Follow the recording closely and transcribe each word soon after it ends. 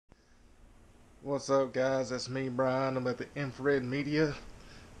What's up, guys? It's me, Brian. I'm at the InfraRead Media,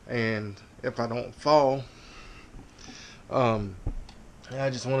 and if I don't fall, um, I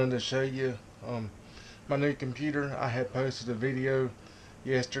just wanted to show you my new computer. I had posted a video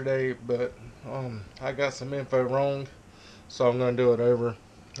yesterday, but I got some info wrong, so I'm gonna do it over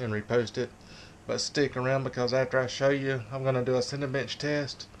and repost it. But stick around because after I show you, I'm gonna do a Cinebench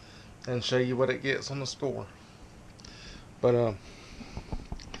test and show you what it gets on the score. But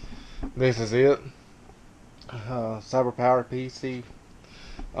this is it. CyberpowerPC.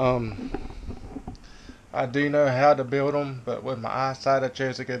 Um, I do know how to build them, but with my eyesight, I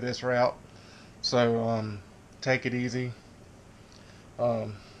chose to go this route. So take it easy.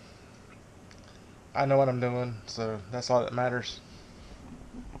 Um, I know what I'm doing, so that's all that matters.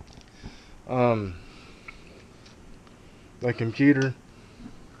 Um, the computer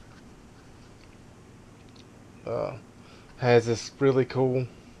uh, has this really cool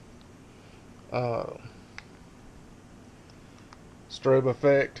uh, strobe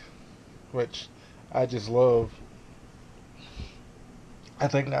effect, which I just love. I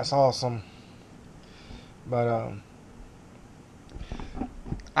think that's awesome. But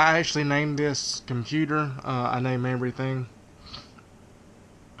I actually named this computer. I name everything.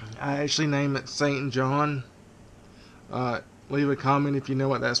 I actually named it Saint John. Leave a comment if you know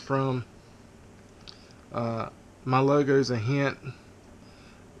what that's from. Uh, my logo is a hint.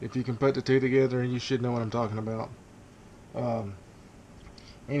 If you can put the two together, you should know what I'm talking about. Um,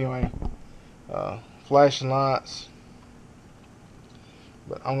 anyway, flashing lights.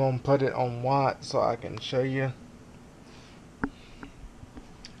 But I'm going to put it on white so I can show you.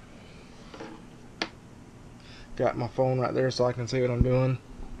 Got my phone right there so I can see what I'm doing.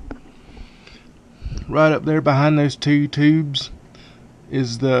 Right up there behind those two tubes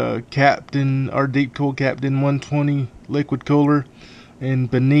is the Captain or Deep Cool Captain 120 liquid cooler,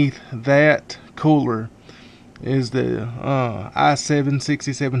 and beneath that cooler is the i7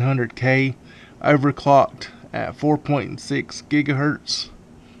 6700K overclocked at 4.6 gigahertz,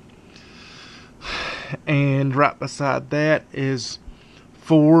 and right beside that is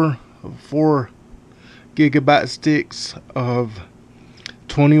four gigabyte sticks of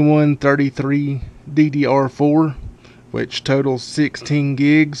 2133 DDR4, which totals 16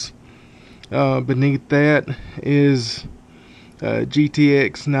 gigs. Beneath that is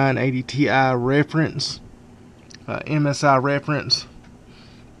GTX 980 Ti reference, MSI reference.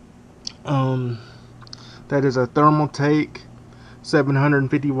 That is a Thermaltake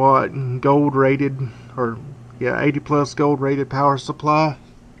 750 watt gold rated, or 80 plus gold rated power supply.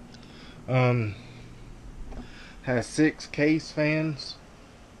 Has 6 case fans,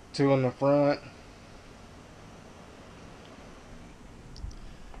 2 on the front,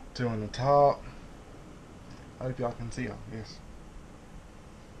 2 on the top. I hope y'all can see all this.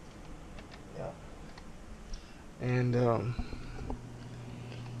 Yeah. And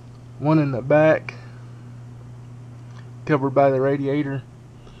one in the back, covered by the radiator,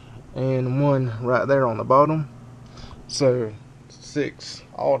 and one right there on the bottom. So 6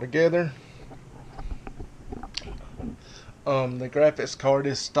 all together. The graphics card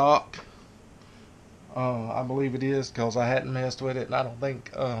is stock. I believe it is because I hadn't messed with it, and I don't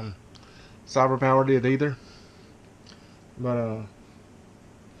think CyberPower did either. But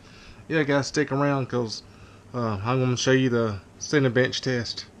yeah, guys, stick around because I'm going to show you the Cinebench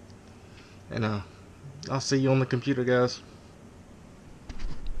test, and I'll see you on the computer, guys.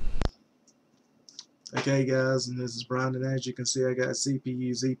 Okay, guys, and this is Brian, and as you can see, I got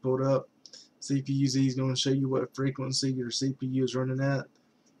CPU-Z pulled up. CPU-Z is going to show you what frequency your CPU is running at,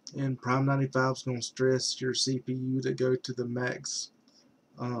 and Prime 95 is going to stress your CPU to go to the max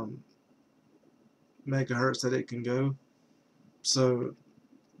megahertz that it can go. So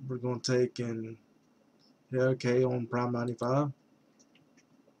we're going to take and hit OK on Prime 95,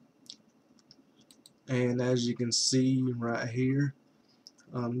 and as you can see right here,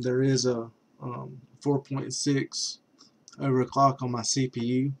 there is a 4.6 overclock on my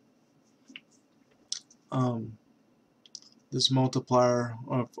CPU. This multiplier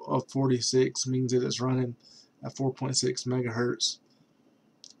of 46 means that it's running at 4.6 megahertz,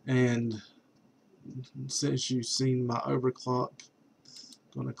 and since you've seen my overclock,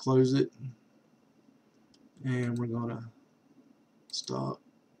 I'm going to close it, and we're going to stop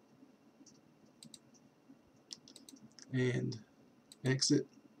and exit.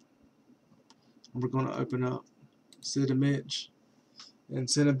 We're going to open up Cinebench, and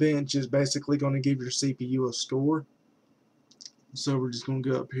Cinebench is basically going to give your CPU a score. So we're just going to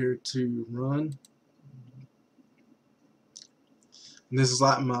go up here to run, and this is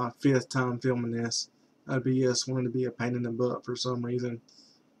like my 5th time filming this. OBS wanted to be a pain in the butt for some reason.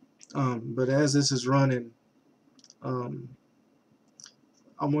 But as this is running, I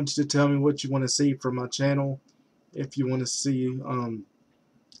want you to tell me what you want to see from my channel. If you want to see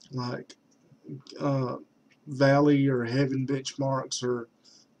like Valley or Heaven benchmarks, or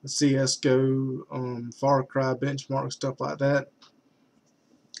CSGO, Far Cry benchmarks, stuff like that.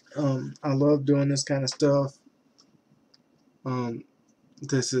 I love doing this kind of stuff.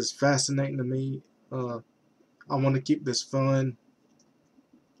 This is fascinating to me. I want to keep this fun,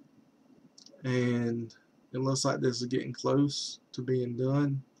 and it looks like this is getting close to being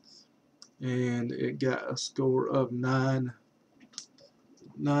done. And it got a score of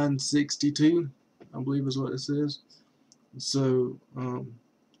 962, I believe is what it says. So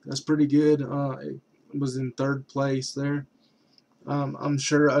that's pretty good. It was in third place there. I'm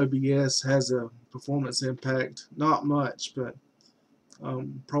sure OBS has a performance impact, not much, but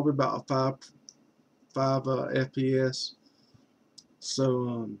probably about 5 FPS.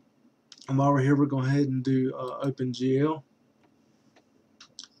 So I'm over here. We're going ahead and do OpenGL.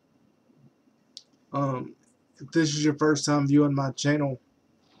 If this is your first time viewing my channel,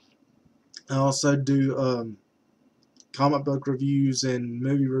 I also do comic book reviews and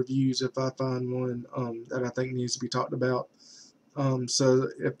movie reviews if I find one that I think needs to be talked about. So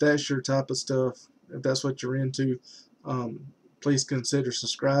if that's your type of stuff, if that's what you're into, please consider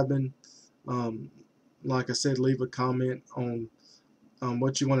subscribing. Like I said, leave a comment on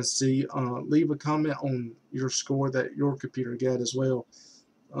what you want to see. Leave a comment on your score that your computer got as well.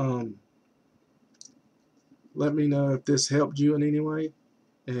 Let me know if this helped you in any way.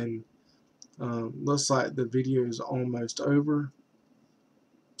 And looks like the video is almost over,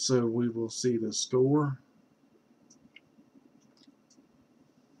 so we will see the score.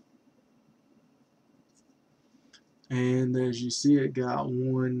 And as you see, it got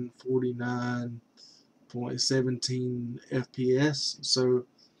 149.17 FPS, so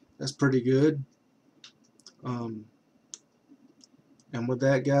that's pretty good. And with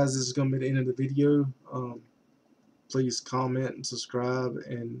that, guys, this is going to be the end of the video. Please comment and subscribe,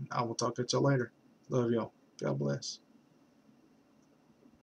 and I will talk to y'all later. Love y'all. God bless.